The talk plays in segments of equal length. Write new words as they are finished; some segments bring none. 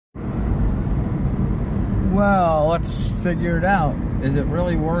Well, let's figure it out. Is it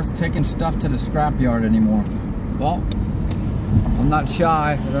really worth taking stuff to the scrapyard anymore? Well, I'm not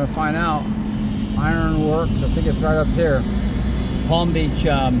shy. We're gonna find out. Iron Works, I think it's right up here. Palm Beach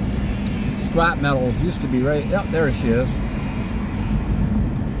Scrap Metals used to be right, yep, there she is.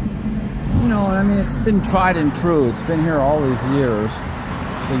 You know, I mean, it's been tried and true. It's been here all these years.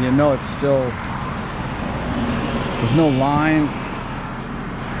 So you know it's still, there's no line.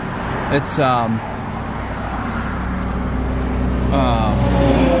 It's 1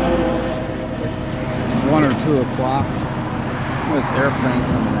 or 2 o'clock. Oh, this airplane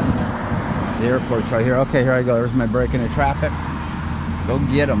coming in. The airport's right here. Okay, here I go. There's my break into traffic. Go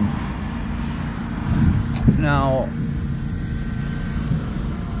get them. Now,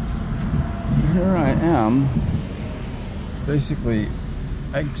 here I am. Basically,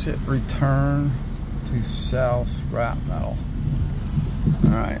 exit return to sell scrap metal.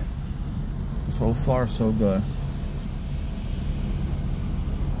 Alright. So far, so good.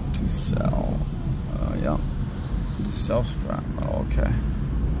 To sell. Yeah. To sell scrap metal. Okay.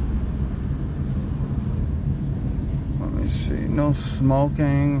 Let me see. No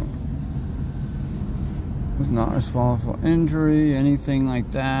smoking. Was not responsible for injury, anything like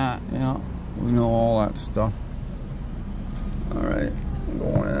that. Yeah. We know all that stuff. Alright. I'm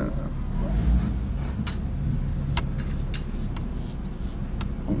going in.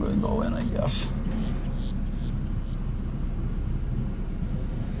 I'm gonna go in, I guess.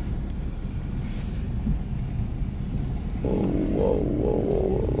 Whoa, whoa, whoa,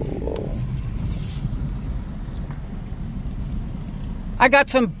 whoa, whoa. I got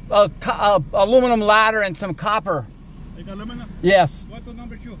some aluminum ladder and some copper. You got aluminum? Yes. What's the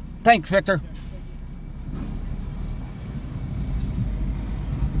number 2? Thanks, Victor.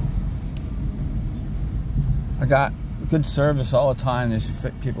 I got good service all the time. These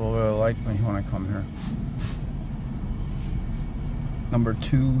people really like me when I come here. Number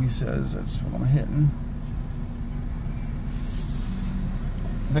 2, he says, that's what I'm hitting.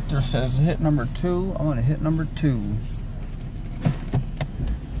 Victor says hit number 2. I'm gonna hit number 2.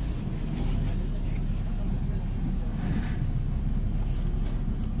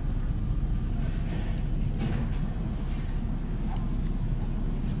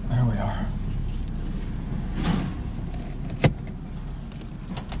 There we are.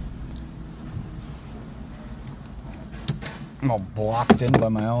 I'm all blocked in by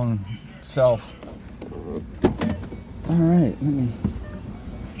my own self. All right, let me.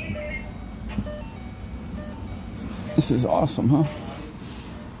 This is awesome, huh?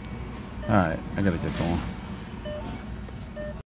 All right, I gotta get going.